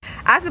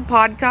as a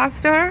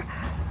podcaster,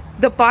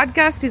 the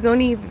podcast is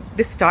only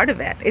the start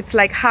of it. It's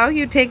like how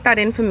you take that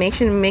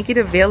information and make it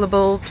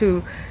available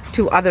to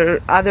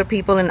other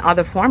people in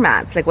other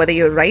formats, like whether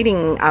you're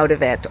writing out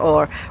of it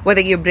or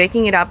whether you're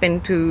breaking it up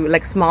into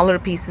like smaller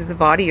pieces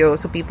of audio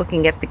so people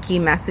can get the key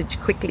message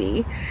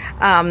quickly,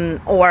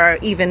 or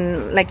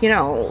even like,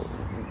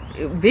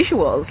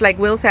 visuals. Like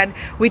Will said,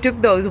 we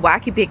took those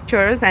wacky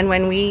pictures, and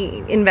when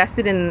we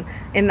invested in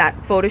that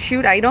photo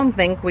shoot, I don't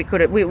think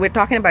we're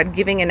talking about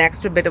giving an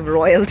extra bit of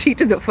royalty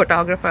to the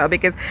photographer,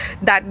 because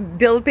that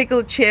dill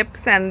pickle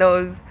chips and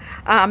those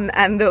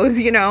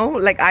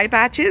like eye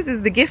patches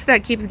is the gift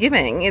that keeps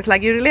giving. It's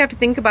like you really have to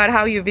think about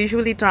how you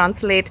visually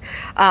translate.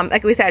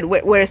 Like we said,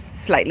 we're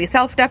slightly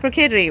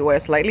self-deprecatory, we're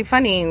slightly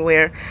funny,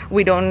 we're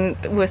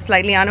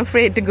slightly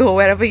unafraid to go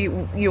wherever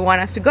you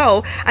want us to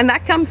go, and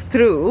that comes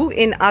through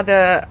in other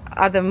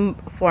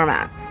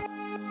formats.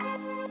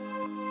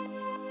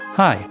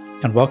 Hi,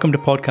 and welcome to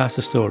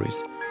Podcaster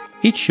Stories.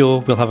 Each show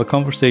we'll have a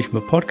conversation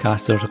with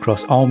podcasters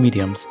across all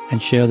mediums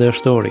and share their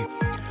story,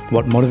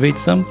 what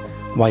motivates them,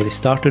 why they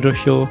started their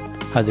show,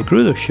 how they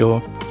grew their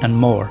show, and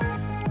more.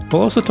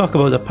 We'll also talk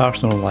about their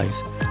personal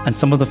lives and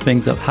some of the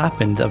things that have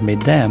happened that have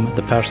made them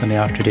the person they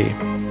are today.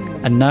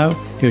 And now,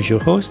 here's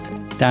your host,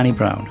 Danny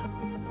Brown.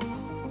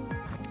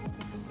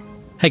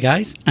 Hey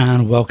guys,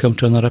 and welcome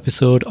to another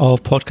episode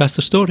of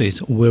Podcaster Stories,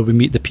 where we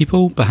meet the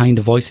people behind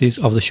the voices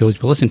of the shows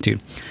we listen to.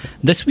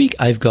 This week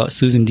I've got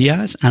Susan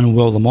Diaz and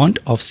Will Lamont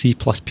of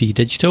C+P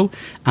Digital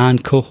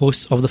and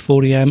co-hosts of the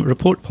 4am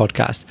Report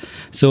podcast.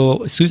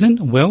 So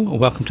Susan, Will,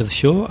 welcome to the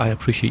show. I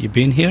appreciate you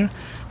being here.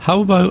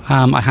 How about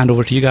I hand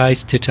over to you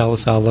guys to tell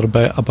us a little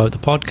bit about the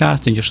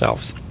podcast and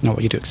yourselves, and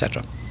what you do,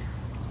 etc.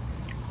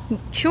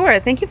 Sure.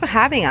 Thank you for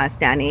having us,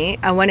 Danny.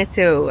 I wanted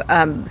to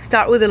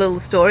start with a little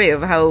story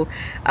of how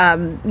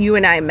you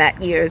and I met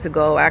years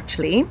ago,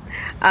 actually.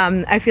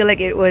 I feel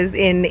like it was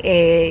in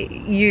a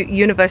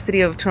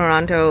University of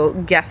Toronto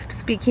guest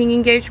speaking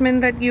engagement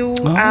that you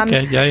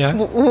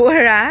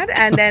were at.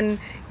 And then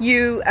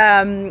you,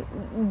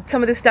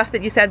 some of the stuff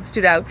that you said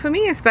stood out for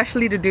me,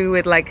 especially to do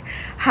with like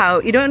how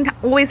you don't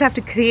always have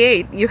to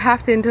create, you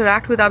have to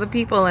interact with other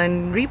people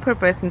and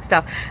repurpose and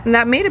stuff. And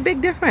that made a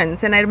big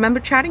difference. And I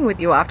remember chatting with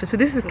you after. So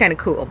this is kind of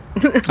cool.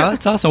 Oh,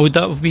 that's awesome. Would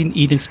that have been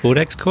Eden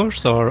Spodek's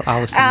course or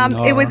Alison?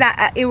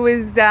 It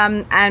was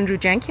Andrew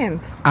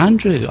Jenkins.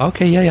 Andrew.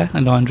 Okay, yeah.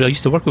 I know Andrew. I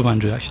used to work with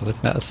Andrew actually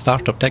at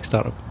a tech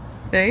startup.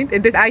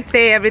 Right. I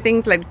say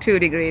everything's like 2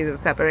 degrees of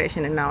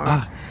separation in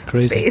our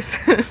space.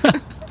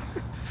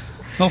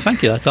 Oh,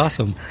 thank you. That's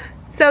awesome.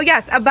 So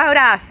yes, about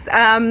us.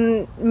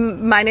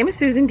 My name is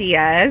Susan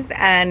Diaz,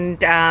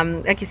 and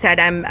like you said,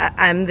 I'm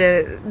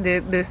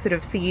the sort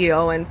of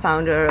CEO and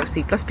founder of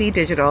C+P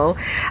Digital.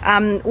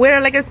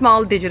 We're like a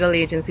small digital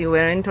agency.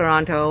 We're in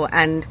Toronto,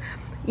 and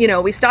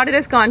we started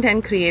as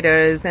content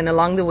creators, and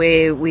along the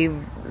way, we've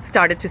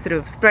started to sort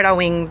of spread our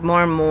wings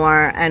more and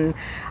more. And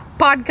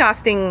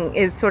podcasting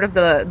is sort of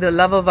the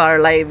love of our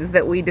lives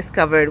that we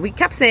discovered. We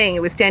kept saying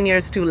it was 10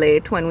 years too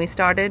late when we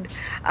started.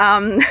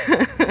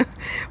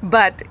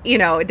 But,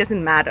 it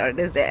doesn't matter,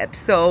 does it?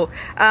 So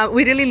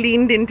we really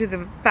leaned into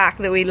the fact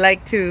that we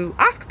like to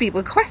ask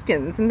people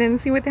questions and then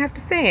see what they have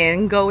to say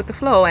and go with the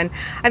flow. And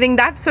I think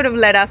that sort of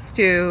led us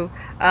to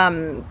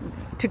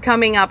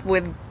coming up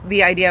with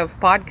the idea of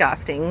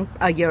podcasting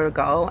a year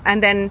ago.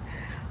 And then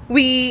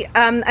we,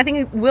 I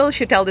think Will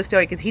should tell the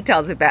story because he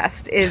tells it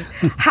best, is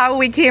how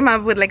we came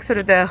up with like sort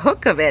of the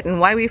hook of it and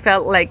why we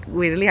felt like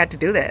we really had to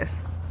do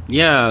this.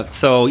 Yeah.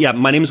 So,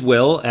 my name's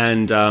Will,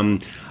 and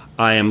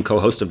I am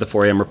co-host of the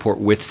 4am Report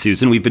with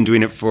Susan. We've been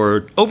doing it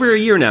for over a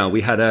year now.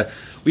 We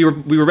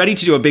were ready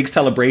to do a big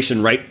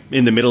celebration right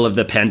in the middle of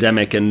the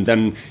pandemic, and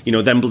then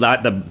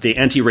the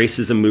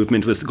anti-racism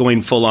movement was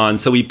going full on.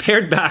 So we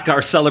pared back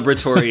our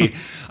celebratory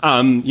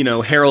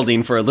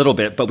heralding for a little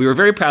bit, but we were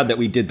very proud that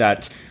we did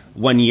that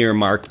 1 year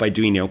mark by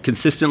doing,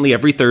 consistently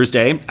every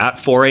Thursday at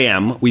 4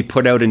 a.m. we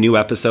put out a new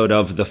episode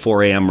of the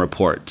 4 a.m.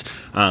 Report.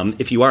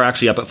 If you are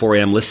actually up at 4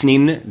 a.m.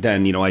 listening,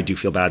 then, I do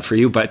feel bad for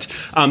you. But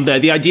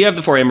the idea of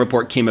the 4 a.m.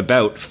 Report came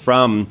about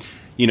from,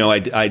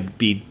 I'd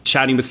be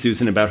chatting with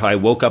Susan about how I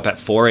woke up at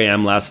 4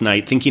 a.m. last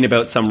night thinking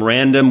about some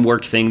random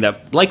work thing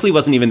that likely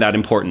wasn't even that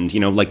important,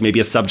 like maybe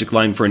a subject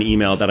line for an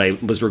email that I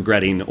was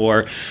regretting,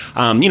 or,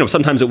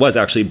 sometimes it was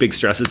actually big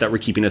stresses that were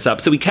keeping us up.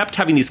 So we kept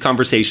having these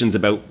conversations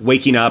about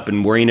waking up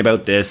and worrying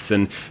about this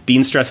and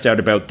being stressed out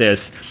about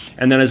this.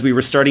 And then as we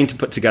were starting to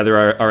put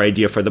together our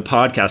idea for the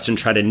podcast and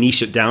try to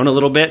niche it down a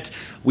little bit,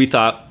 we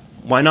thought,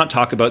 why not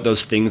talk about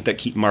those things that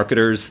keep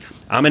marketers,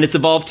 and it's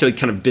evolved to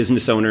kind of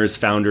business owners,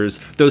 founders,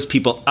 those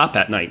people up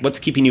at night. What's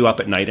keeping you up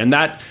at night? And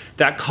that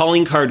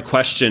calling card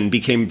question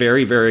became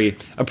very, very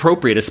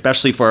appropriate,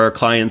 especially for our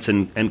clients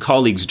and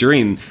colleagues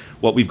during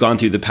what we've gone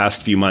through the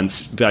past few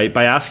months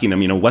by asking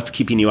them, what's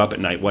keeping you up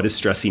at night? What is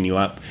stressing you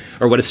up,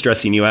 or what is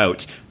stressing you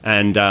out?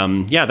 And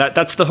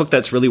that's the hook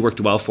that's really worked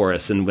well for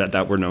us and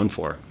that we're known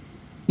for.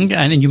 Okay,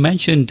 and you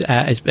mentioned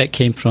it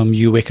came from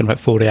you waking up at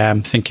 4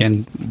 a.m.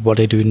 thinking, what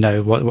do I do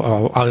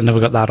now? I never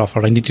got that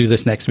offer. I need to do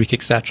this next week,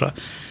 etc.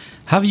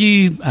 Have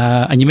you,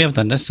 and you may have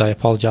done this, so I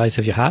apologise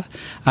if you have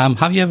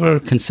you ever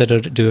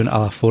considered doing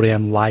a 4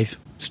 a.m. live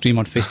stream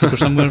on Facebook or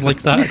somewhere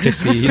like that to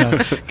see,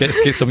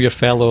 get some of your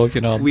fellow,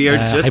 we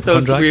are just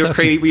those,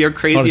 we are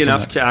crazy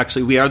enough to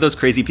actually, we are those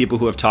crazy people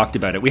who have talked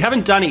about it. We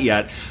haven't done it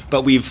yet,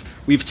 but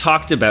we've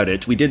talked about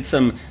it. We did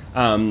some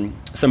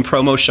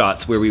promo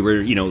shots where we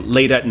were,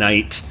 late at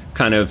night,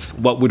 kind of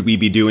what would we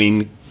be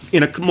doing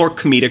in a more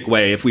comedic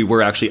way if we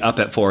were actually up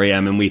at 4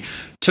 a.m. and we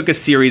took a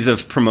series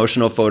of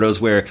promotional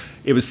photos where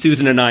it was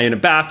Susan and I in a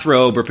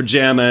bathrobe or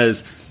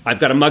pajamas. I've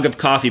got a mug of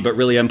coffee, but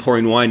really I'm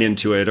pouring wine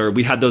into it. Or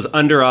we had those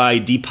under-eye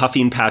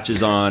depuffing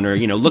patches on, or,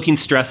 looking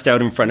stressed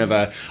out in front of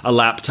a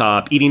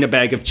laptop, eating a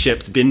bag of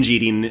chips, binge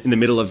eating in the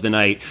middle of the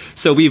night.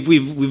 So we've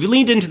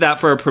leaned into that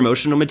for our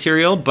promotional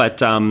material,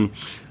 but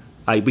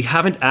we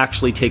haven't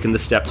actually taken the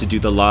step to do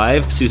the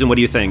live. Susan, what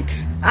do you think?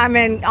 I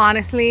mean,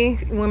 honestly,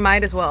 we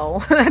might as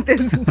well.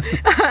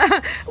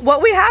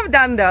 What we have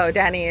done, though,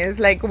 Danny, is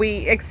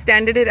we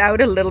extended it out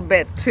a little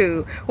bit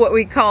to what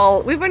we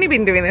call, we've only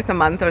been doing this a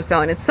month or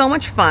so, and it's so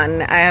much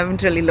fun. I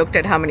haven't really looked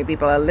at how many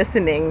people are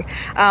listening.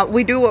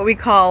 We do what we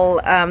call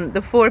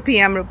the 4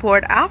 p.m.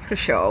 report after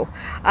show,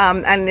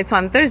 and it's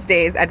on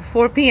Thursdays at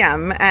 4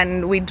 p.m.,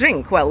 and we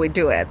drink while we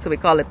do it, so we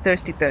call it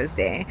Thirsty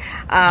Thursday.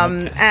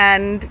 Okay.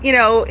 And,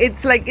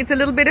 it's a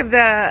little bit of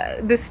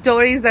the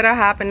stories that are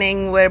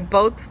happening. We're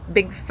both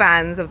big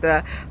fans of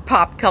the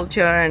pop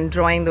culture and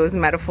drawing those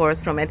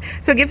metaphors from it.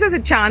 So it gives us a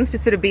chance to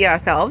sort of be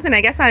ourselves. And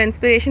I guess our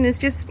inspiration is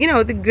just,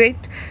 the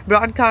great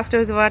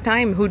broadcasters of our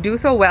time who do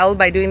so well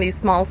by doing these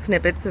small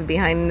snippets of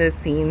behind the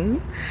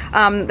scenes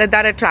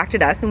that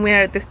attracted us. And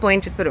we're at this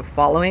point just sort of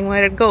following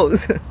where it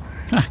goes.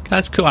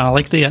 That's cool. And I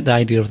like the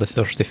idea of the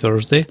Thirsty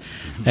Thursday.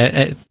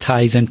 It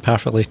ties in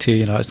perfectly to,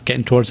 it's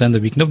getting towards the end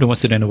of the week. Nobody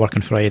wants to do any work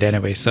on Friday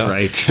anyway. So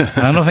right. And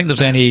I don't think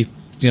there's any,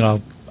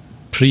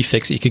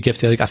 prefix that you could give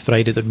to a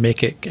Friday that would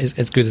make it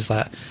as good as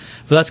that.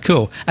 But that's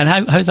cool. And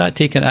how's that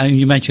taken? I mean,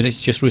 you mentioned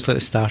it's just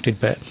recently started,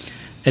 but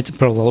it's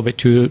probably a little bit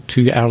too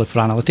early for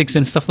analytics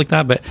and stuff like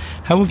that. But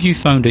how have you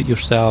found it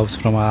yourselves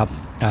from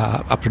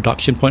a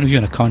production point of view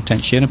and a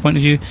content sharing point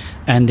of view,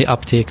 and the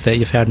uptake that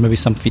you've heard, maybe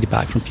some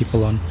feedback from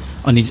people on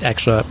these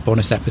extra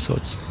bonus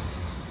episodes?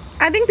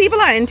 I think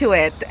people are into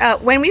it.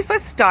 When we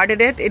first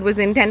started it, it was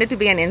intended to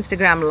be an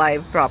Instagram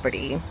live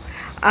property.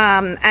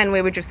 And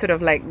we were just sort of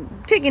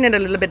taking it a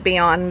little bit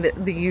beyond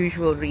the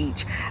usual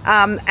reach.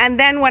 And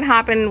then what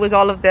happened was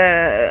all of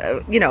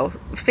the,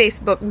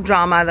 Facebook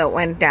drama that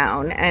went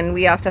down, and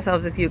we asked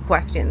ourselves a few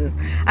questions.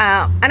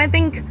 And I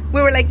think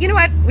we were you know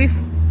what,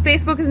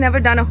 Facebook has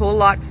never done a whole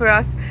lot for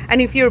us,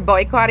 and if you're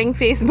boycotting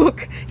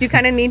Facebook, you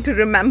kind of need to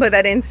remember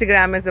that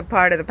Instagram is a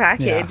part of the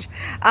package.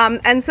 Yeah.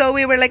 And so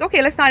we were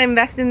okay, let's not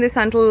invest in this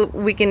until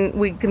we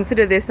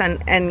consider this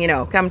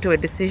and come to a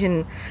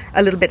decision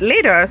a little bit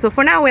later. So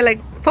for now, we're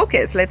let's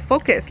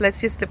focus.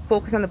 Let's just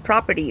focus on the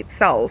property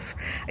itself.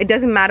 It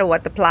doesn't matter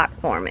what the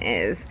platform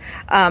is.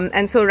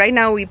 And so right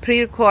now we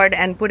pre-record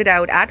and put it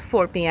out at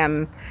 4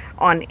 p.m.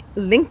 on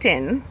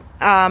LinkedIn.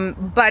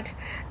 But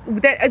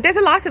there's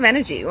a loss of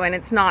energy when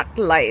it's not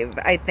live,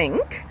 I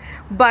think.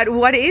 But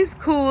what is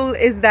cool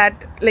is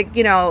that,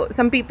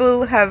 some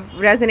people have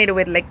resonated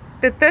with,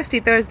 the Thirsty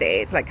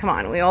Thursday. It's come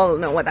on, we all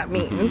know what that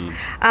means.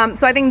 Mm-hmm.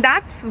 So I think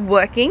that's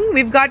working.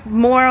 We've got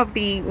more of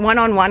the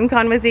one-on-one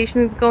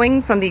conversations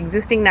going from the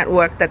existing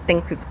network that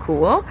thinks it's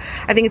cool.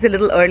 I think it's a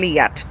little early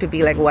yet to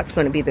be what's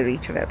going to be the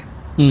reach of it.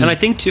 Mm. And I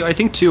think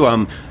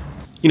too,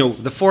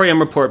 the 4 a.m.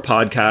 Report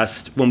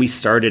podcast, when we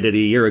started it a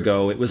year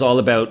ago, it was all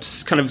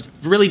about kind of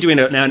really doing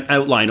an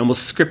outline,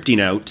 almost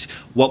scripting out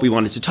what we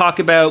wanted to talk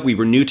about. We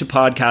were new to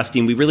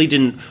podcasting. We really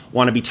didn't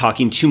want to be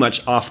talking too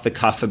much off the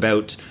cuff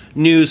about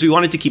news. We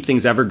wanted to keep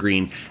things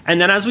evergreen. And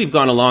then as we've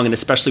gone along, and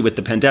especially with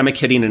the pandemic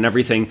hitting and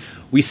everything,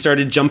 we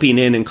started jumping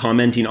in and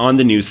commenting on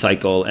the news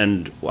cycle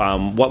and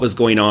what was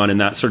going on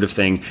and that sort of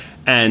thing.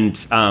 And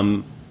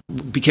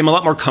became a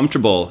lot more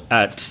comfortable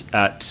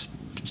at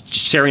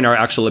sharing our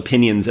actual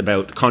opinions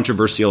about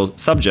controversial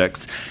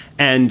subjects.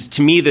 And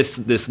to me, this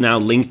now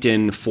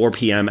LinkedIn 4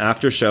 p.m.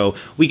 after show,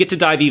 we get to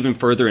dive even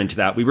further into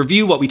that. We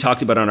review what we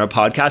talked about on our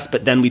podcast,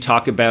 but then we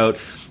talk about,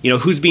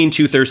 who's being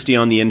too thirsty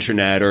on the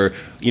internet, or,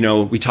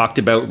 we talked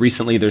about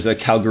recently, there's a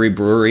Calgary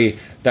brewery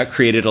that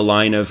created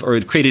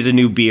created a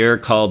new beer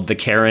called the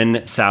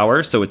Karen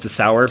Sour. So it's a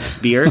sour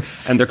beer,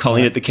 and they're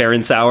calling it the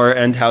Karen Sour,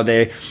 and how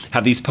they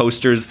have these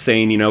posters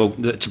saying,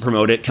 to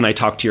promote it, can I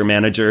talk to your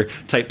manager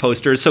type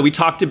posters. So we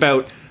talked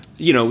about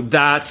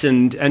that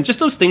and just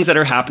those things that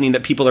are happening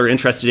that people are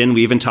interested in.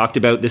 We even talked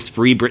about this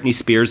Free Britney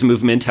Spears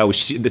movement, how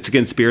it's a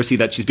conspiracy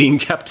that she's being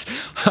kept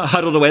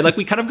huddled away.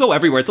 We kind of go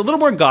everywhere. It's a little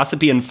more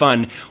gossipy and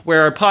fun,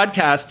 where our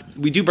podcast,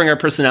 we do bring our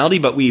personality,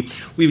 but we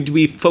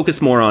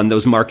focus more on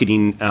those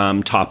marketing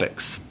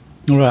topics.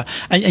 Right.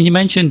 And you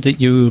mentioned that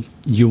you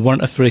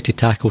weren't afraid to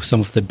tackle some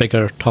of the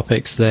bigger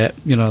topics that,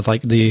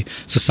 like the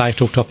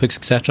societal topics,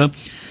 etc.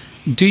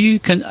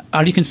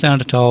 Are you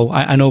concerned at all?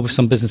 I know with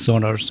some business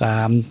owners,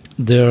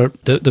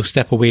 they'll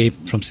step away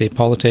from, say,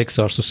 politics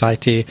or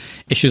society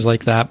issues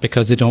like that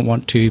because they don't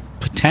want to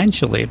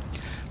potentially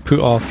put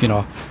off,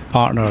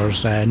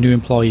 partners, new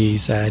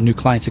employees, new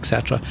clients,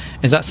 etc.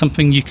 Is that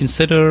something you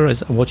consider?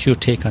 What's your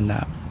take on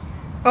that?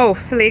 Oh,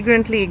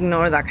 flagrantly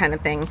ignore that kind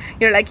of thing.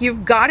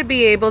 You've got to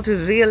be able to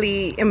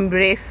really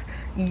embrace.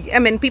 I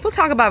mean, people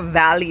talk about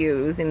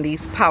values in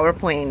these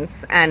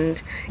PowerPoints,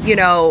 and,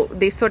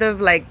 they sort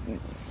of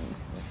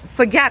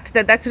forget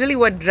that that's really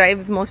what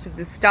drives most of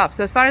this stuff.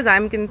 So as far as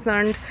I'm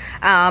concerned,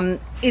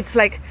 it's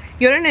like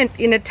you're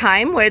in a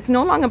time where it's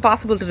no longer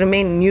possible to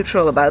remain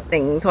neutral about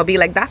things or be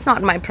like, that's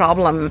not my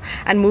problem,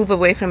 and move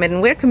away from it.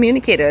 And we're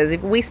communicators.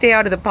 If we stay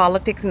out of the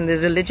politics and the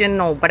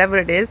religion or whatever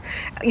it is,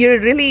 you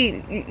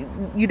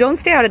don't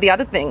stay out of the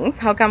other things.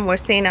 How come we're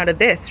staying out of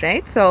this,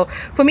 right? So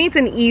for me, it's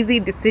an easy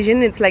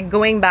decision. It's like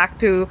going back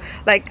to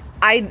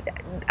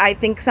I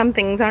think some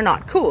things are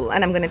not cool,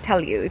 and I'm going to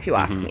tell you if you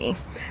ask me.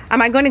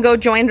 Am I going to go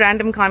join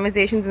random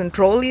conversations and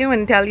troll you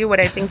and tell you what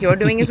I think you're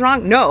doing is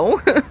wrong? No.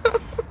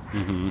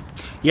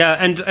 Yeah,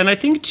 and I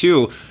think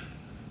too,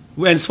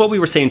 and it's what we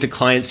were saying to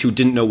clients who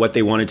didn't know what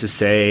they wanted to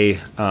say.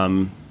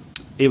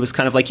 It was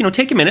kind of like,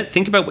 take a minute,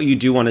 think about what you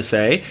do want to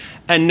say,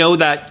 and know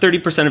that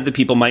 30% of the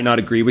people might not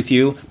agree with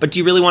you, but do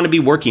you really want to be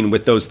working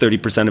with those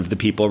 30% of the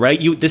people,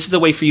 right? This is a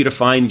way for you to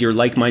find your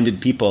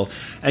like-minded people.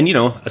 And,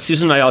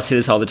 Susan and I all say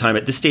this all the time.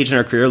 At this stage in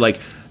our career,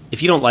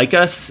 if you don't like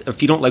us,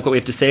 if you don't like what we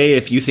have to say,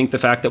 if you think the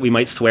fact that we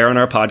might swear on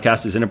our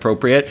podcast is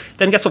inappropriate,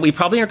 then guess what? We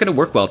probably aren't going to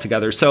work well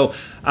together. So,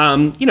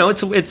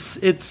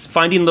 it's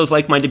finding those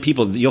like-minded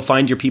people. You'll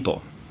find your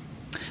people.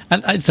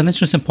 And it's an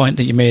interesting point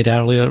that you made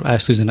earlier,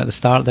 Susan, at the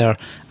start there,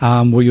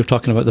 where you're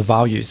talking about the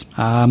values.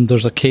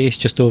 There's a case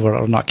a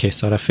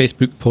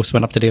Facebook post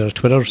went up today, or a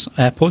Twitter's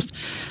post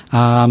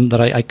that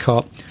I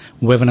caught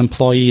with an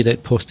employee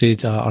that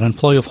posted, an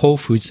employee of Whole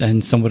Foods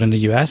and somewhere in the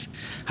US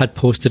had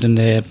posted in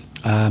the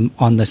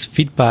on this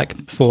feedback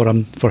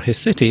forum for his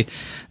city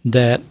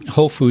that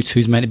Whole Foods,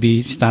 who's meant to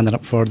be standing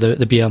up for the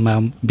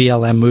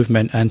BLM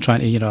movement and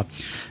trying to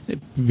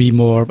be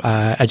more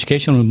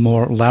educational,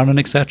 more learning,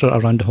 etc.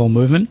 around the whole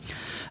movement,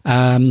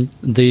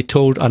 they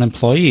told an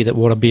employee that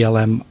wore a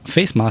BLM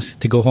face mask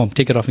to go home,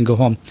 take it off and go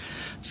home.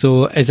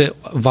 So is it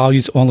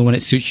values only when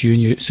it suits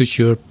you and suits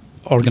your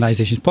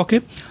organization's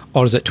pocket,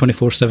 or is it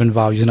 24/7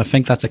 values? And I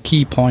think that's a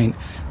key point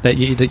that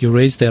you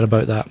raised there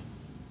about that.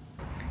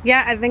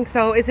 Yeah, I think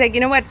so. It's like,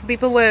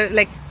 people were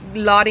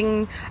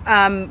lauding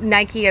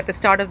Nike at the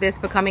start of this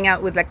for coming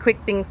out with quick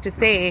things to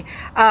say.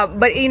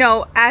 But,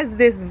 as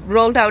this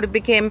rolled out, it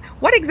became,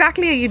 what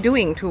exactly are you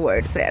doing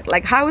towards it?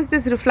 How is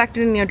this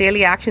reflected in your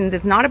daily actions?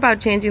 It's not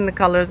about changing the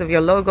colors of your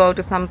logo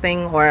to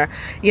something or,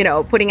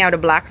 putting out a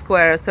black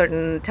square a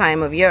certain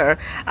time of year.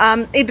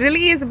 It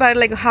really is about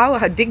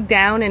how dig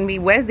down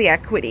and where's the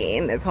equity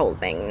in this whole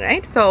thing,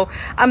 right? So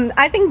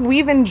I think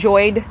we've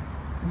enjoyed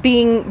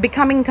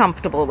becoming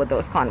comfortable with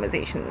those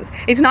conversations.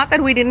 It's not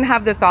that we didn't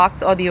have the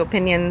thoughts or the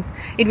opinions.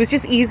 It was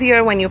just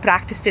easier when you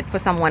practiced it for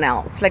someone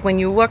else. When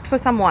you worked for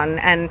someone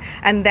and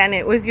then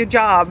it was your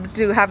job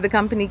to have the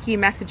company key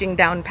messaging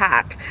down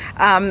pat.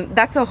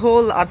 That's a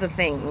whole other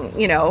thing,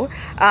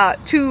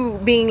 to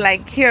being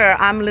here,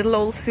 I'm little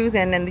old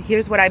Susan and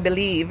here's what I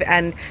believe.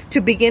 And to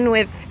begin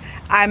with,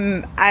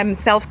 I'm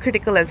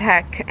self-critical as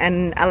heck,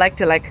 and I like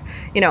to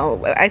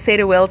I say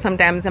to Will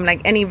sometimes, I'm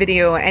like, any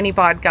video, any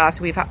podcast,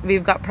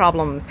 we've got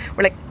problems.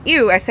 We're like,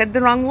 ew, I said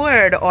the wrong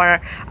word,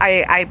 or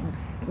I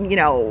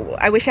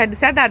wish I'd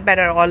said that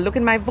better, or look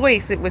at my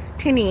voice, it was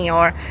tinny,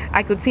 or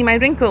I could see my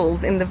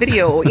wrinkles in the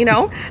video,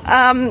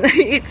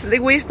 It's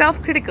we're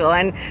self-critical,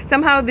 and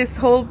somehow this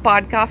whole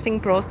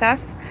podcasting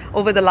process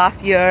over the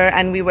last year,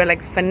 and we were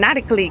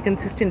fanatically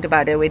consistent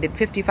about it. We did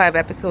 55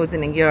 episodes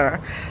in a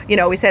year.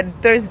 We said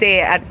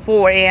Thursday at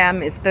 4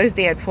 a.m. is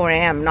Thursday at 4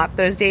 a.m., not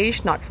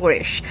Thursday-ish, not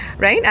 4-ish,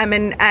 right? I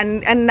mean,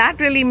 and that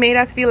really made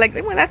us feel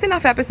well, that's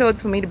enough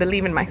episodes for me to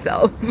believe in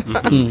myself.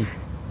 Mm-hmm.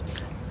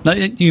 Now,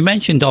 you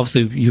mentioned,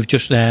 obviously, you've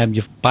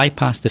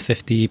bypassed the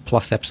 50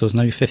 plus episodes.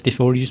 Now you're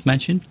 54, you just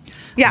mentioned.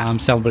 Yeah.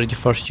 Celebrated your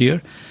first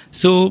year.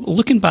 So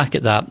looking back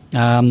at that,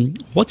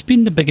 what's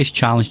been the biggest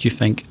challenge, do you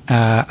think,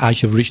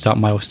 as you've reached that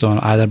milestone,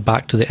 either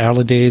back to the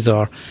early days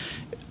or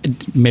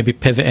maybe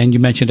pivoting? You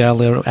mentioned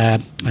earlier,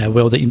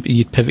 Will, that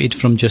you pivoted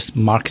from just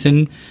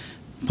marketing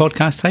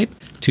podcast type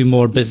to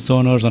more business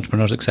owners,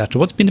 entrepreneurs, etc.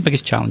 What's been the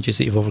biggest challenges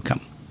that you've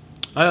overcome?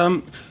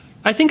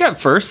 I think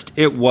at first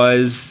it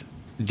was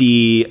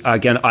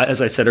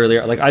as I said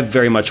earlier, I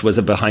very much was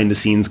a behind the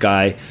scenes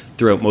guy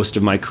throughout most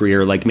of my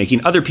career,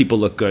 making other people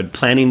look good,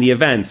 planning the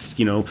events.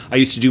 I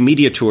used to do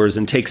media tours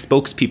and take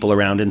spokespeople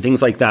around and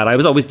things like that. I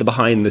was always the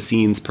behind the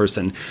scenes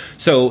person.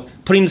 So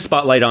putting the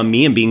spotlight on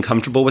me and being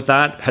comfortable with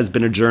that has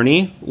been a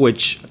journey,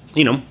 which,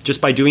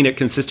 just by doing it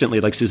consistently,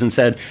 like Susan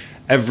said,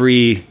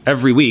 every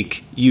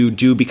week you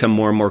do become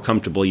more and more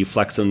comfortable. You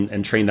flex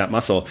and train that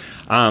muscle.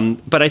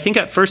 But I think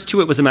at first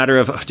too, it was a matter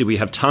of, do we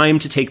have time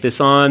to take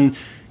this on?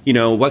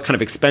 What kind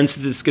of expense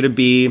is this going to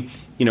be?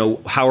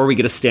 How are we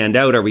going to stand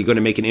out? Are we going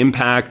to make an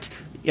impact?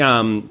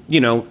 All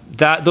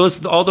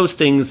those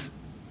things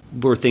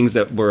were things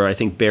that were, I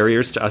think,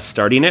 barriers to us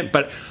starting it.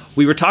 But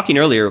we were talking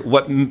earlier,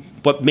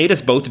 what made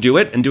us both do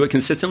it and do it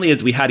consistently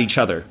is we had each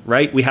other,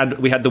 right? We had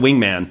the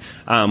wingman.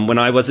 When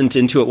I wasn't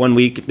into it one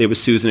week, it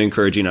was Susan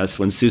encouraging us.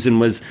 When Susan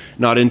was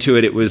not into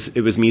it, it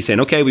was me saying,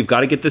 okay, we've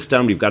got to get this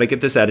done. We've got to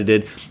get this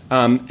edited.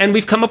 And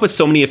we've come up with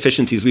so many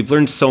efficiencies. We've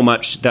learned so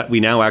much that we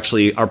now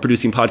actually are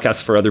producing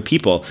podcasts for other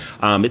people.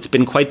 It's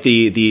been quite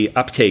the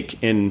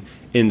uptake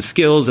in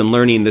skills and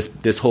learning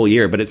this whole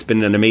year, but it's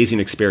been an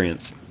amazing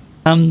experience.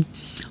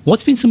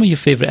 What's been some of your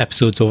favourite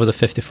episodes over the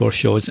 54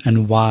 shows,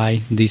 and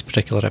why these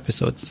particular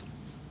episodes?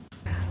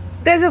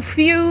 There's a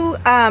few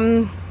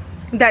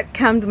that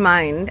come to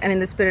mind, and in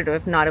the spirit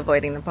of not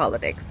avoiding the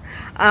politics.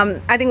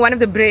 I think one of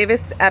the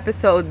bravest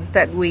episodes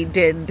that we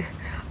did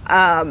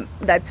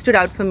that stood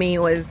out for me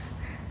was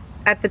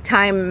at the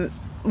time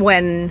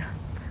when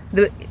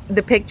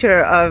the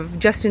picture of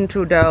Justin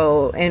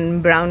Trudeau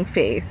in brown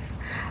face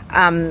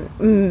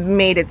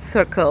made its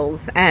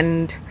circles,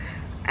 and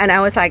I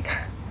was like,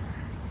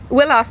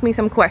 Will asked me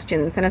some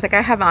questions, and I was like,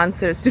 I have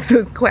answers to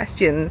those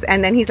questions.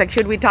 And then he's like,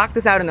 should we talk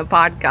this out in the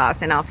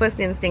podcast? And our first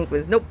instinct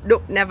was, nope,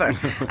 never.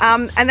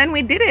 And then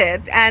we did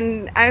it,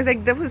 and I was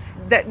like,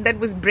 that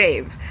was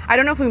brave. I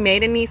don't know if we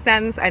made any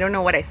sense. I don't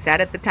know what I said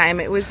at the time.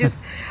 It was just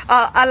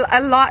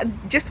a lot.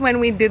 Just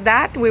when we did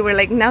that, we were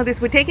like, now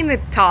we're taking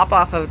the top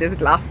off of this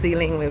glass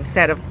ceiling we've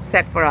set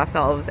for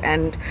ourselves.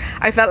 And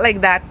I felt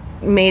like that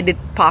made it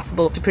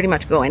possible to pretty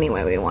much go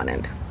anywhere we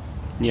wanted.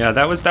 Yeah,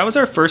 that was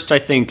our first, I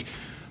think,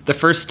 the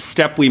first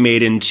step we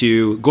made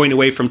into going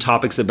away from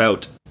topics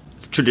about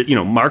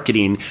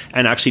marketing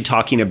and actually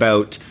talking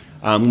about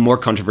more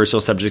controversial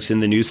subjects in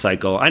the news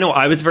cycle. I know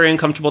I was very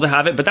uncomfortable to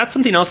have it, but that's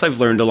something else I've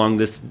learned along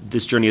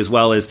this journey as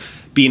well, is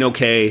being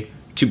okay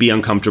to be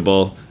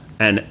uncomfortable,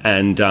 and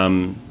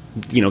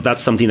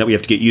that's something that we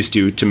have to get used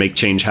to make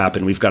change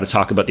happen. We've got to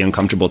talk about the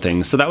uncomfortable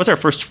things. So that was our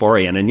first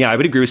foray in, and yeah, I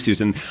would agree with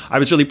Susan. I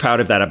was really proud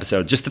of that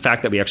episode, just the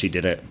fact that we actually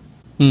did it.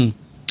 And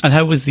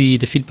how was the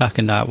feedback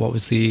in that? What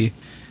was the...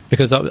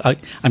 Because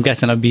I'm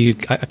guessing that'd be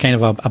a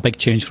kind of a big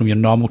change from your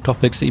normal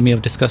topics that you may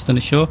have discussed on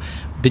the show.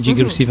 Did you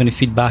receive any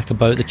feedback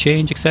about the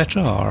change,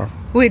 etc.? Or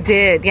we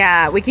did,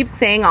 yeah. We keep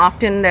saying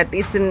often that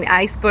it's an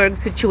iceberg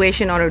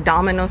situation or a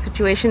domino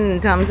situation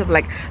in terms of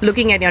like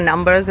looking at your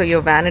numbers or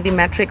your vanity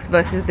metrics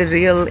versus the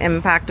real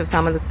impact of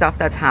some of the stuff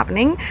that's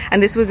happening.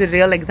 And this was a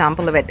real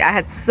example of it. I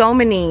had so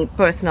many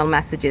personal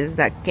messages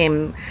that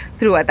came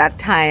through at that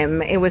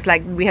time. It was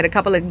like we had a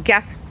couple of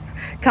guests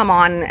come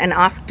on and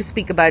ask to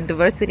speak about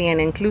diversity and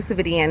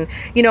inclusivity, and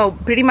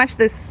pretty much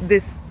this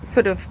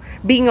sort of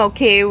being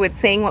okay with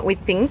saying what we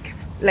think,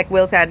 like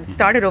Will said,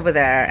 started over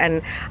there.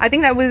 And I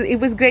think it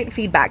was great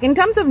feedback. In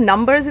terms of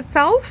numbers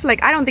itself,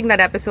 like I don't think that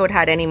episode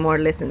had any more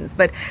listens,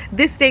 but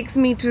this takes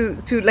me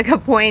to like a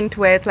point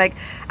where it's like,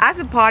 as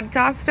a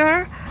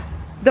podcaster,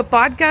 the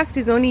podcast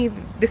is only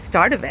the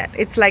start of it.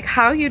 It's like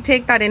how you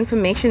take that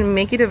information and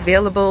make it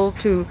available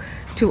to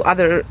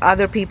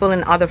other people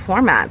in other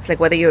formats, like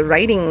whether you're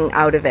writing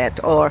out of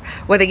it or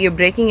whether you're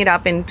breaking it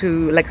up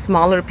into like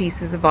smaller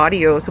pieces of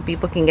audio so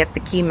people can get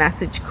the key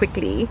message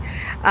quickly,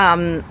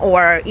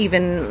 or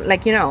even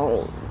like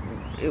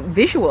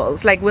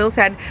visuals. Like Will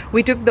said,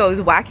 we took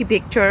those wacky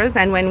pictures,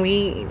 and when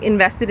we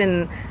invested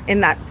in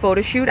that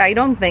photo shoot, I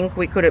don't think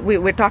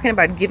we're talking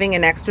about giving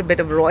an extra bit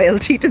of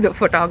royalty to the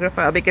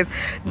photographer, because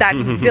that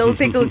dill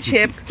pickle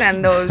chips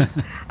and those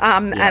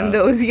and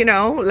those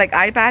like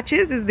eye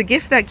patches is the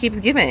gift that keeps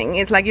giving.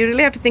 It's like you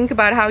really have to think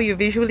about how you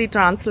visually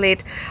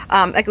translate.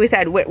 Like we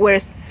said, we're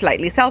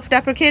slightly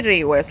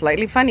self-deprecatory, we're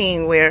slightly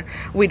funny, we're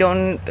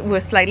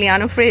slightly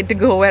unafraid to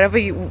go wherever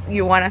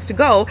you want us to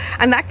go,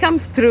 and that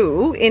comes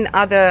through in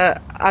other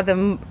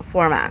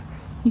formats.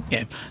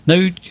 Okay.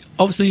 Now,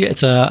 obviously,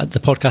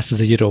 the podcast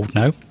is a year old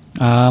now.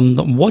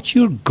 What's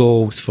your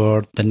goals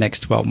for the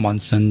next 12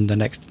 months and the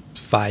next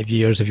 5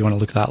 years, if you want to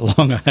look that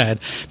long ahead?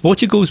 But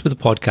what's your goals with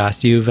the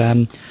podcast? You've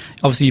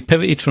obviously you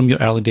pivoted from your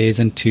early days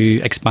into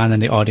expanding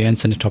the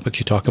audience and the topics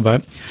you talk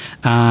about,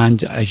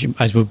 and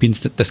as we've been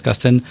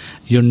discussing,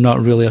 you're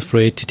not really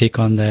afraid to take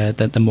on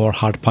the more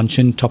hard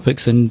punching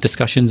topics and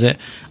discussions that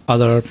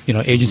other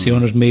agency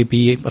owners may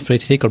be afraid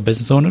to take, or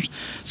business owners.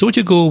 So what's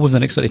your goal with the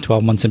next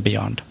 12 months and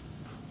beyond?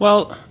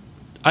 Well,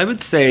 I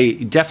would say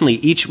definitely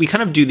we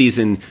kind of do these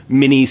in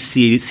mini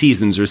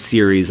seasons or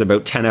series,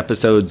 about 10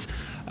 episodes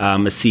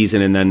a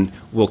season, and then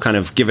we'll kind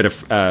of give it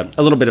a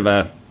little bit of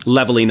a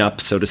leveling up,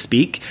 so to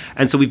speak.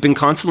 And so we've been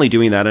constantly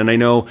doing that. And I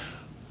know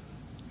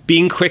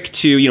being quick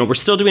to, we're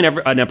still doing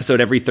an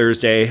episode every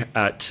Thursday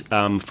at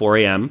 4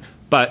 a.m.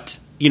 But,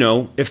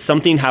 if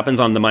something happens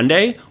on the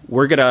Monday,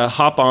 we're going to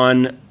hop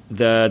on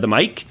the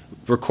mic,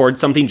 record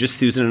something, just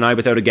Susan and I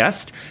without a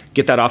guest,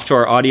 get that off to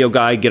our audio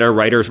guy, get our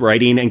writers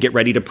writing, and get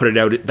ready to put it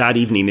out that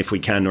evening if we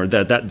can, or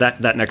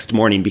that next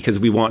morning, because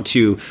we want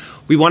to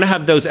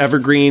have those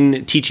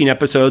evergreen teaching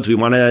episodes. We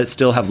want to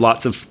still have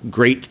lots of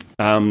great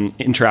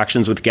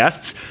interactions with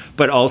guests,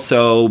 but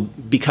also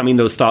becoming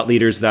those thought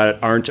leaders that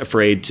aren't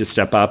afraid to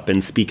step up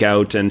and speak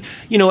out. And,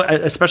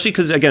 especially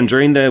because, again,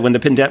 when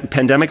the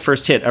pandemic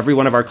first hit, every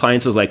one of our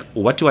clients was like,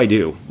 what do I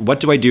do? What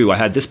do I do? I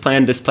had this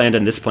planned,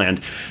 and this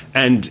planned.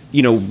 And,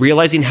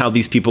 realizing how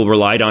these people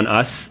relied on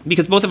us,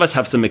 because both of us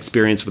have some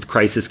experience with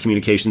crisis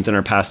communications in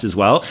our past as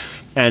well.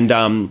 And,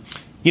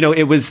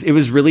 it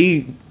was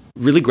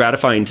really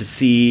gratifying to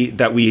see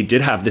that we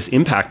did have this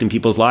impact in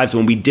people's lives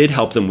when we did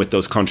help them with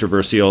those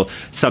controversial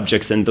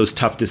subjects and those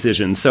tough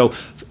decisions. So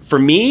for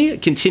me,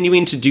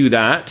 continuing to do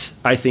that,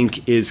 I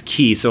think, is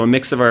key. So a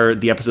mix of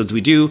the episodes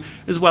we do,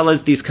 as well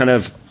as these kind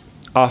of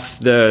off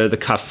the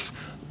cuff,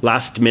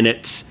 last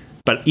minute,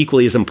 but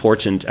equally as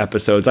important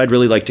episodes. I'd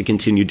really like to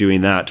continue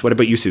doing that. What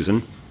about you,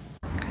 Susan?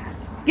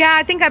 Yeah,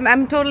 I think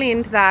I'm totally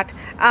into that.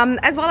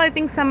 As well, I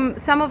think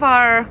some of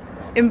our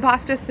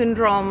imposter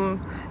syndrome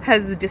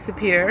has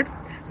disappeared.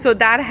 So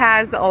that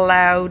has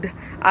allowed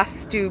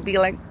us to be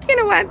like, you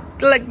know what,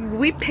 like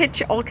we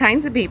pitch all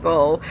kinds of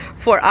people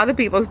for other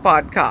people's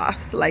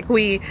podcasts. Like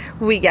we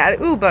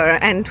get Uber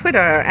and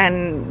Twitter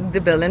and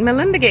the Bill and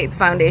Melinda Gates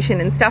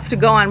Foundation and stuff to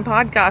go on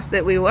podcasts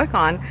that we work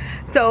on.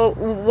 So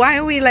why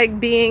are we like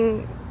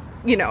being,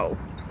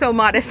 so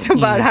modest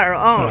about our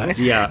own? Right.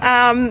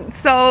 Yeah.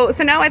 So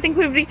now I think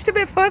we've reached a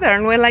bit further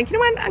and we're like,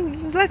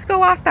 let's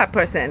go ask that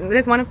person.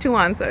 There's one of two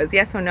answers,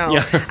 yes or no.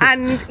 Yeah.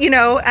 And,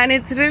 and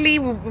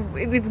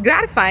it's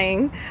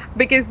gratifying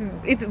because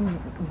it's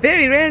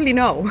very rarely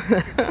no.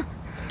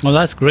 Well,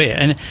 that's great.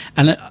 And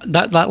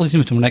that leads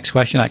me to my next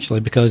question, actually,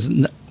 because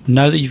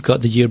now that you've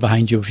got the year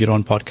behind you with your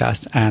own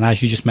podcast, and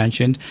as you just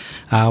mentioned,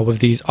 with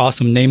these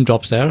awesome name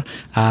drops there,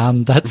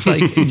 that's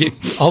like,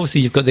 obviously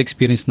you've got the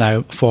experience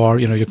now for,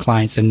 your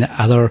clients and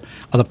other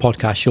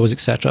podcast shows,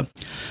 etc.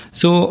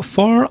 So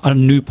for a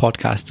new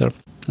podcaster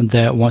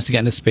that wants to get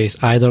into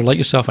space, either like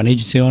yourself, an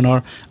agency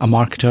owner, a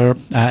marketer,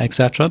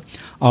 etc.,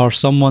 or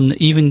someone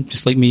even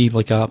just like me,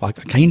 like a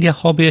kind of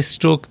hobbyist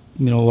stroke,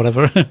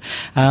 whatever.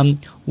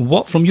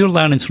 What, from your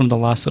learnings from the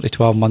last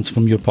 12 months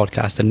from your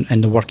podcast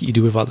and the work that you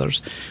do with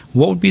others,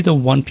 what would be the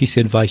one piece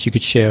of advice you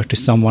could share to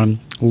someone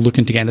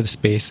looking to get into the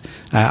space,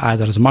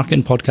 either as a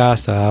marketing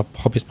podcast, a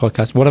hobbyist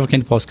podcast, whatever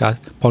kind of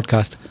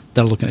podcast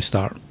they're looking to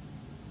start?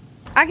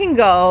 I can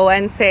go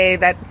and say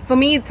that for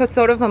me, it's a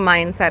sort of a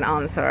mindset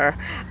answer.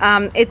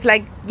 It's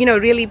like,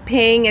 really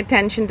paying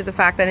attention to the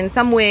fact that in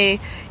some way,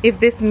 if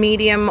this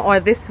medium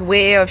or this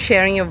way of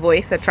sharing your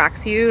voice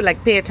attracts you,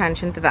 like pay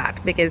attention to that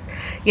because,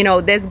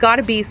 there's got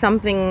to be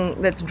something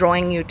that's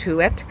drawing you to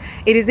it.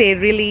 It is a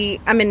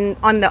really,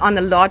 on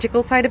the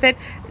logical side of it,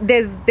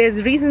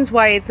 there's reasons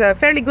why it's a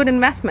fairly good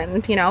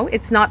investment.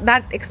 It's not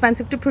that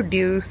expensive to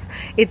produce.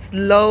 It's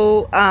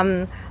low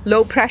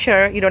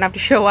pressure. You don't have to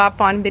show up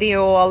on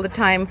video all the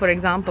time, for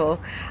example.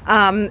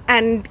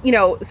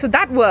 So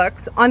that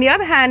works. On the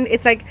other hand,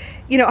 it's like,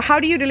 how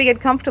do you really get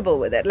comfortable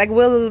with it? Like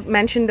Will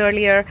mentioned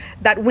earlier,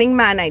 that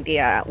wingman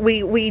idea.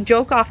 We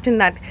joke often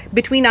that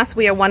between us,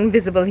 we are one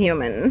visible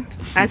human,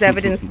 as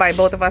evidenced by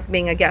both of us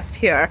being a guest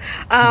here.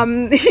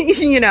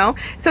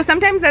 So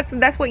sometimes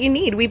that's what you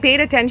need. We paid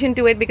attention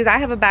to it because I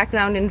have a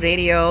background in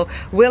radio.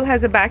 Will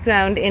has a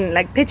background in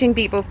like pitching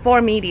people for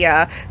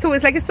media. So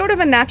it's like a sort of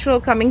a natural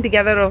coming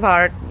together of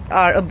our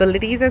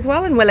abilities as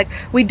well. And we're like,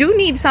 we do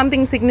need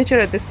something signature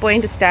at this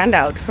point to stand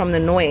out from the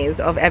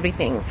noise of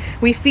everything.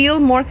 We feel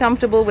more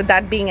comfortable with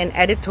that being an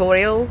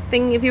editorial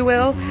thing, if you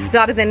will,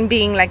 rather than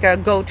being like a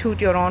go toot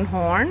your own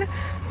horn.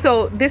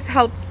 So this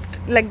helped,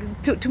 like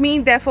to me,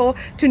 therefore,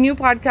 to new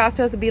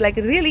podcasters to be like,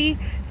 really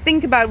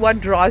think about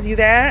what draws you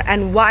there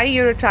and why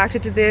you're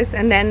attracted to this,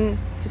 and then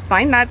just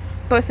find that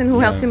person who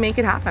helps you make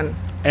it happen.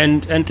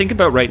 And think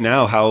about right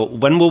now,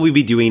 when will we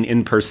be doing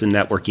in-person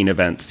networking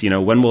events?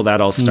 When will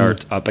that all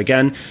start up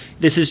again?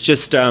 This is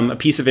just a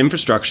piece of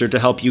infrastructure to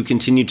help you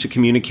continue to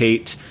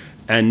communicate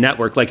and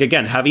network. Like,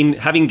 again,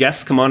 having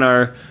guests come on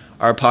our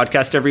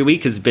podcast every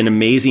week has been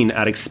amazing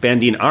at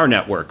expanding our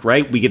network,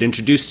 right? We get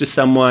introduced to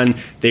someone,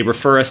 they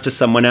refer us to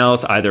someone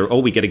else, either,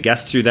 we get a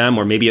guest through them,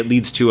 or maybe it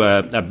leads to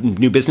a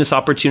new business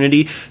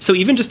opportunity. So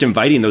even just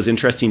inviting those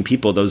interesting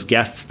people, those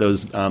guests,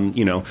 those,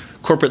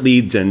 corporate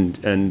leads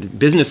and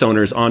business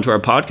owners onto our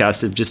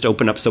podcast have just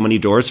opened up so many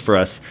doors for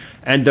us.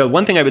 And the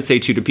one thing I would say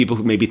too, to people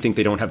who maybe think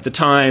they don't have the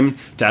time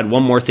to add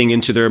one more thing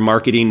into their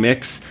marketing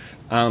mix,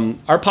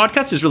 our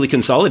podcast has really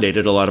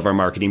consolidated a lot of our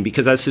marketing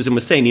because, as Susan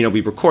was saying,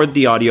 we record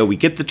the audio, we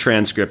get the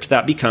transcript,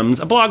 that becomes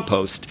a blog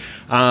post,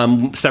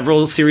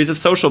 several series of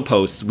social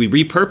posts, we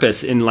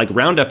repurpose in like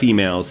roundup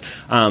emails,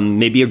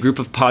 maybe a group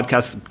of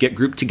podcasts get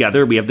grouped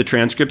together, we have the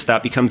transcripts,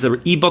 that becomes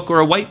an ebook or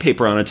a white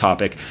paper on a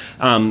topic.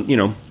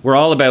 We're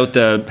all about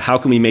how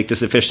can we make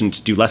this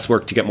efficient, do less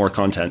work to get more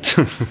content.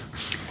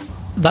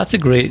 That's a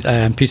great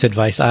piece of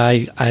advice.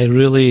 I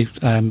really...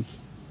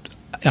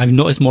 I've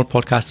noticed more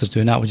podcasters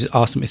doing that, which is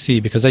awesome to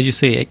see because, as you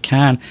say, it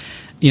can,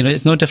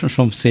 it's no different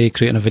from, say,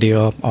 creating a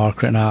video or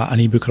creating an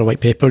ebook or a white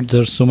paper.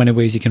 There's so many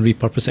ways you can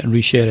repurpose it and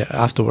reshare it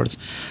afterwards.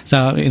 So,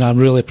 I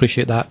really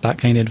appreciate that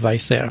kind of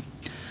advice there.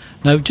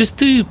 Now, just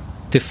to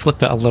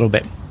flip it a little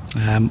bit,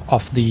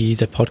 of the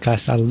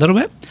podcast a little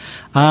bit.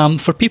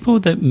 For people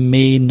that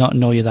may not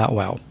know you that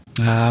well,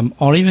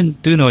 or even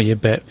do know you,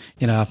 but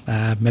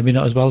maybe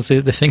not as well as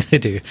they think they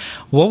do,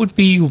 what would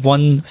be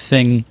one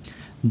thing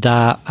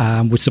that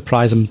would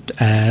surprise them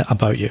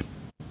about you?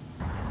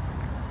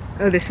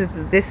 Oh, this is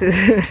this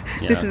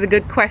is a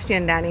good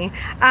question, Danny.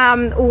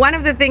 One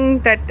of the things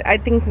that I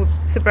think would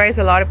surprise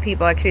a lot of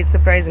people, actually it's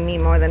surprising me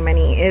more than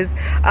many, is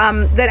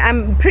that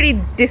I'm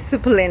pretty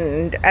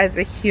disciplined as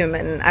a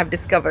human, I've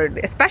discovered,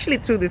 especially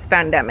through this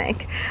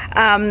pandemic.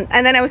 And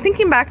then I was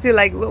thinking back to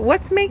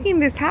what's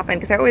making this happen?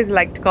 Because I always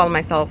like to call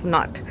myself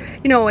not,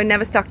 I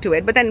never stuck to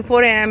it. But then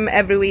 4 a.m.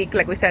 every week,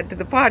 like we said to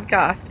the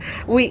podcast,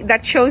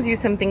 that shows you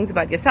some things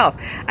about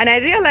yourself. And I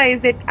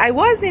realized that I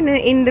was in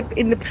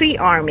the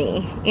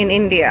pre-army in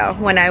India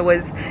when I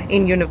was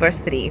in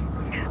university,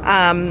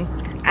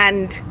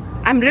 and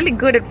I'm really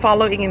good at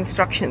following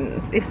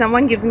instructions. If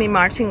someone gives me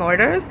marching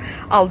orders,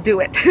 I'll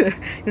do it.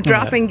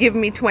 Drop and give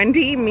me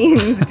 20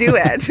 means do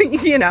it.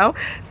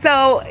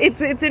 So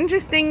it's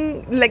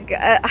interesting,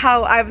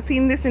 how I've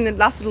seen this in the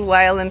last little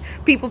while, and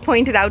people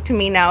point it out to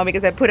me now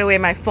because I put away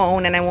my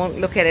phone and I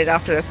won't look at it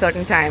after a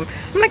certain time.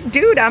 I'm like,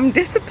 dude, I'm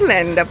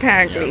disciplined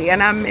apparently,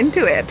 and I'm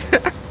into it.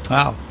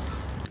 Wow.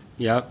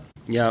 Yeah.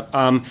 Yeah.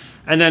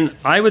 And then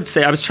I would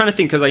say, I was trying to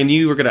think, because I knew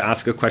you were going to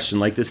ask a question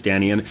like this,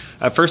 Danny. And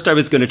at first I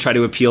was going to try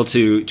to appeal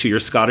to your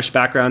Scottish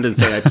background and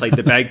say I played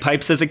the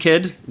bagpipes as a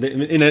kid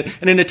in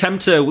an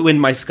attempt to win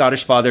my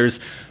Scottish father's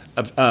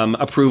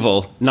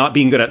approval. Not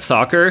being good at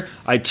soccer,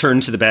 I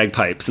turned to the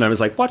bagpipes and I was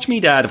like, watch me,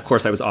 Dad. Of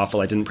course I was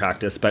awful, I didn't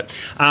practice, but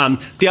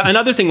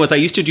another thing was I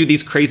used to do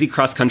these crazy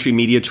cross-country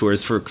media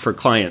tours for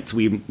clients.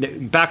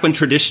 Back when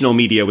traditional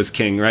media was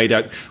king,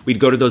 right? We'd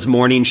go to those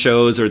morning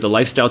shows or the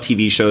lifestyle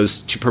TV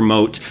shows to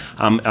promote.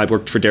 I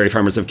worked for Dairy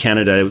Farmers of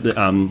Canada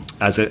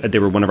they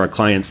were one of our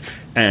clients,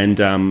 and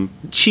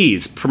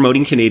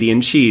promoting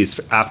Canadian cheese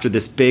after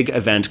this big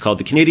event called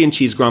the Canadian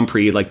Cheese Grand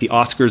Prix, like the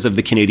Oscars of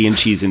the Canadian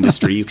cheese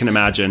industry, you can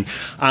imagine.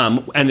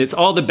 And it's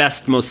all the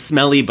best, most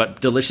smelly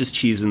but delicious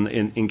cheese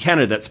in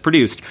Canada that's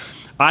produced.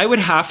 I would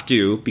have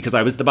to, because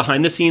I was the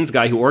behind-the-scenes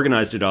guy who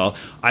organized it all,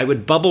 I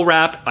would bubble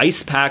wrap,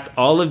 ice pack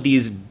all of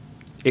these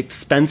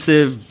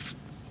expensive,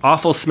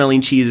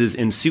 awful-smelling cheeses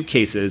in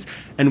suitcases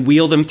and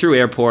wheel them through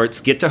airports,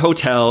 get to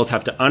hotels,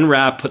 have to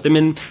unwrap, put them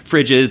in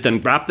fridges,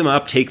 then wrap them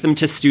up, take them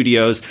to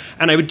studios.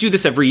 And I would do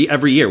this every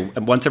year.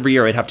 Once every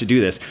year I'd have to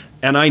do this.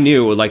 And I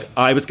knew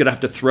I was going to have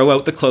to throw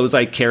out the clothes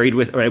I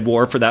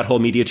wore for that whole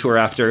media tour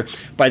after.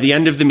 By the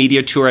end of the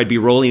media tour, I'd be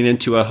rolling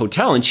into a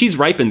hotel, and cheese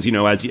ripens,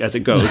 as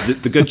it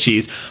goes, the good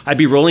cheese. I'd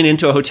be rolling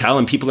into a hotel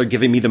and people are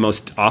giving me the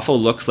most awful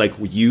looks like,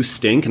 you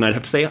stink. And I'd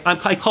have to say,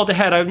 I called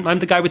ahead. I'm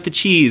the guy with the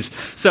cheese.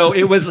 So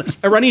it was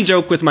a running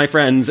joke with my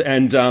friends.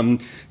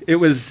 And it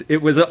was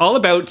all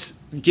about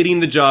getting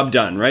the job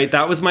done, right?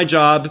 That was my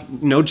job.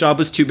 No job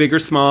was too big or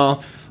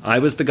small. I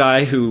was the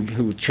guy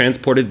who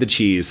transported the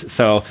cheese.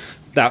 So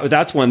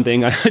that's one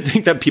thing. I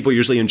think that people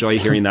usually enjoy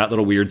hearing that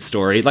little weird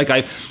story. Like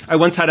I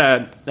once had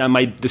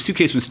the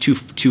suitcase was too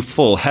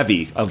full,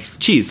 heavy of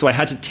cheese. So I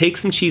had to take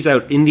some cheese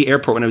out in the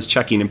airport when I was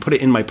checking and put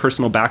it in my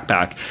personal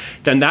backpack.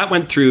 Then that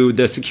went through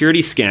the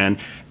security scan,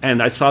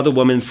 and I saw the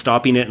woman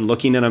stopping it and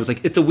looking, and I was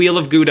like, it's a wheel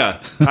of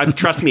Gouda.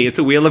 Trust me, it's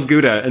a wheel of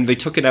Gouda. And they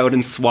took it out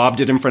and swabbed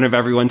it in front of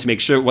everyone to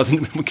make sure it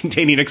wasn't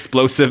containing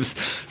explosives.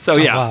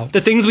 So wow. The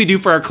things we do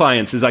for our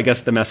clients is, I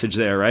guess, the message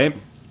there, right?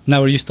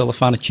 Now, are you still a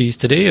fan of cheese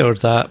today, or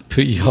does that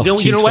put you off? No,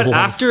 cheese you know what? for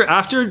a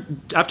while?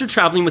 After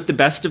traveling with the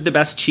best of the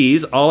best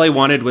cheese, all I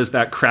wanted was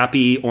that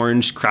crappy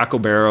orange Cracker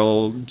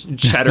Barrel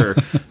cheddar.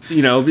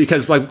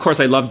 Because of course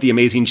I loved the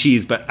amazing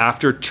cheese, but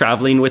after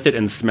traveling with it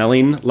and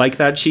smelling like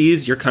that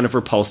cheese, you're kind of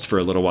repulsed for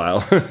a little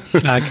while.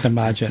 I can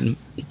imagine.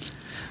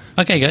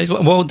 Okay, guys.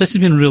 Well, this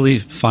has been really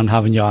fun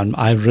having you on.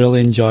 I've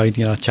really enjoyed,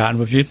 chatting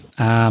with you.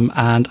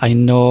 And I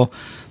know,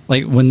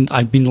 when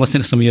I've been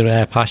listening to some of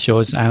your past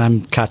shows, and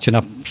I'm catching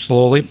up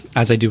slowly,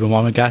 as I do with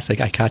one of my guests. I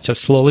catch up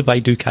slowly, but I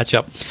do catch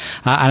up.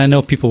 And I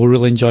know people will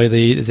really enjoy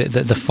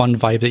the fun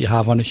vibe that you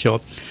have on the show.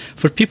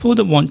 For people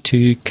that want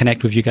to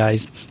connect with you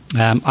guys,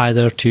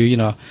 either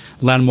to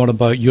learn more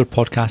about your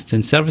podcast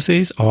and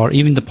services, or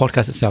even the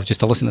podcast itself,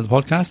 just to listen to the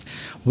podcast,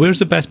 where's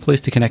the best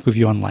place to connect with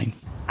you online?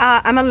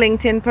 I'm a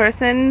LinkedIn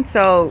person,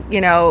 so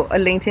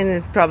LinkedIn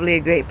is probably a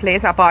great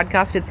place. Our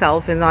podcast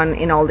itself is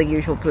in all the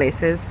usual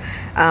places,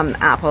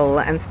 Apple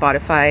and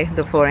Spotify,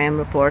 the 4 a.m.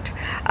 report,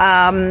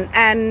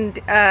 and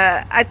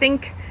I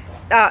think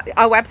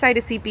our website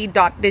is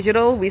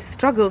cp.digital. We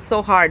struggle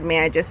so hard,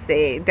 may I just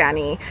say,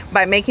 Danny,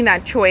 by making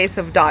that choice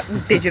of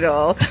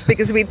 .digital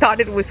because we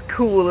thought it was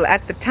cool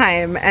at the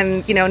time,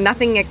 and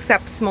nothing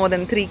accepts more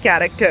than 3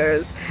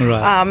 characters.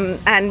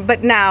 Right.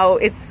 But now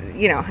it's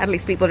at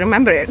least people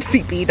remember it,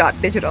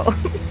 cp.digital.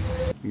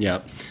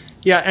 Yeah.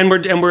 Yeah, and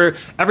we're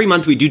every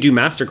month we do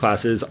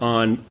masterclasses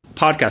on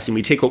podcasting.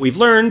 We take what we've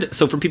learned.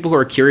 So for people who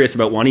are curious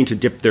about wanting to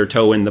dip their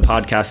toe in the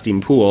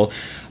podcasting pool,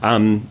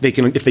 they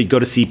can, if they go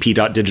to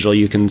cp.digital,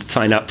 you can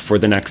sign up for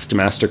the next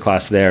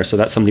masterclass there. So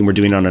that's something we're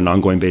doing on an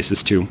ongoing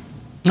basis too.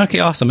 Okay,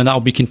 awesome. And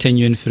that'll be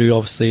continuing through,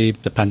 obviously,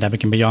 the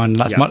pandemic and beyond.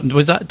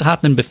 Was that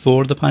happening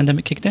before the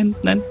pandemic kicked in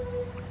then?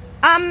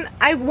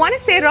 I want to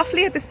say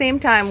roughly at the same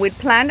time. We'd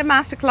planned a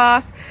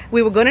masterclass.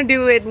 We were going to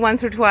do it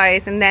once or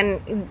twice, and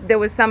then there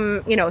was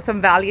some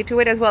value to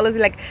it, as well as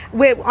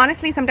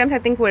honestly, sometimes I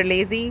think we're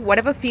lazy.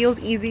 Whatever feels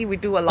easy, we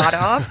do a lot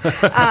of.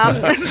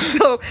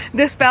 So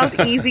this felt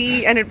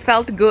easy, and it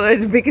felt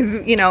good because,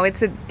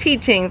 it's a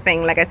teaching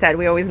thing. Like I said,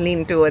 we always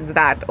lean towards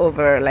that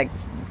over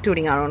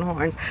tooting our own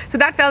horns. So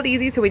that felt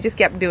easy, so we just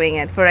kept doing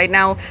it. For right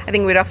now, I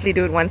think we roughly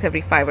do it once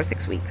every 5 or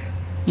 6 weeks.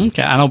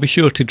 Okay, and I'll be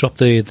sure to drop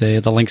the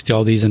links to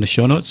all these in the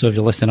show notes. So if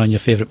you're listening on your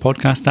favourite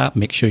podcast app,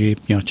 make sure you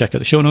check out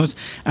the show notes,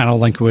 and I'll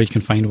link where you can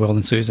find Will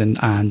and Susan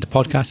and the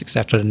podcast,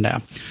 etc. in there.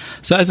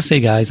 So as I say,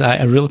 guys,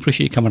 I really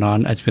appreciate you coming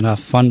on. It's been a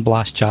fun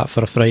blast chat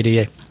for a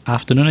Friday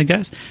afternoon, I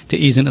guess, to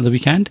ease into the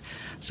weekend.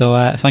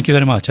 So thank you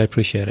very much. I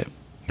appreciate it.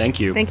 Thank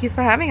you. Thank you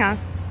for having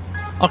us.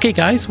 Okay,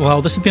 guys,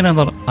 well, this has been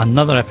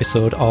another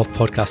episode of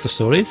Podcaster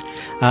Stories.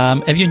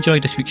 If you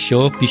enjoyed this week's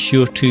show, be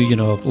sure to,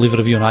 leave a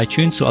review on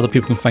iTunes so other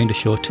people can find the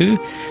show too.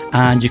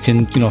 And you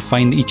can,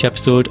 find each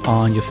episode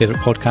on your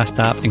favourite podcast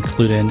app,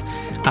 including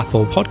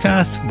Apple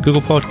Podcasts,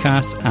 Google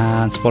Podcasts,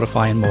 and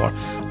Spotify and more.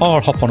 Or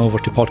hop on over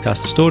to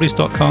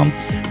podcasterstories.com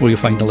where you'll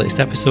find the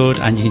latest episode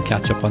and you can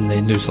catch up on the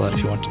newsletter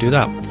if you want to do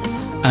that.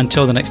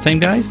 Until the next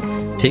time, guys,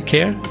 take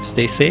care,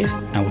 stay safe,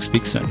 and we'll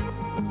speak soon.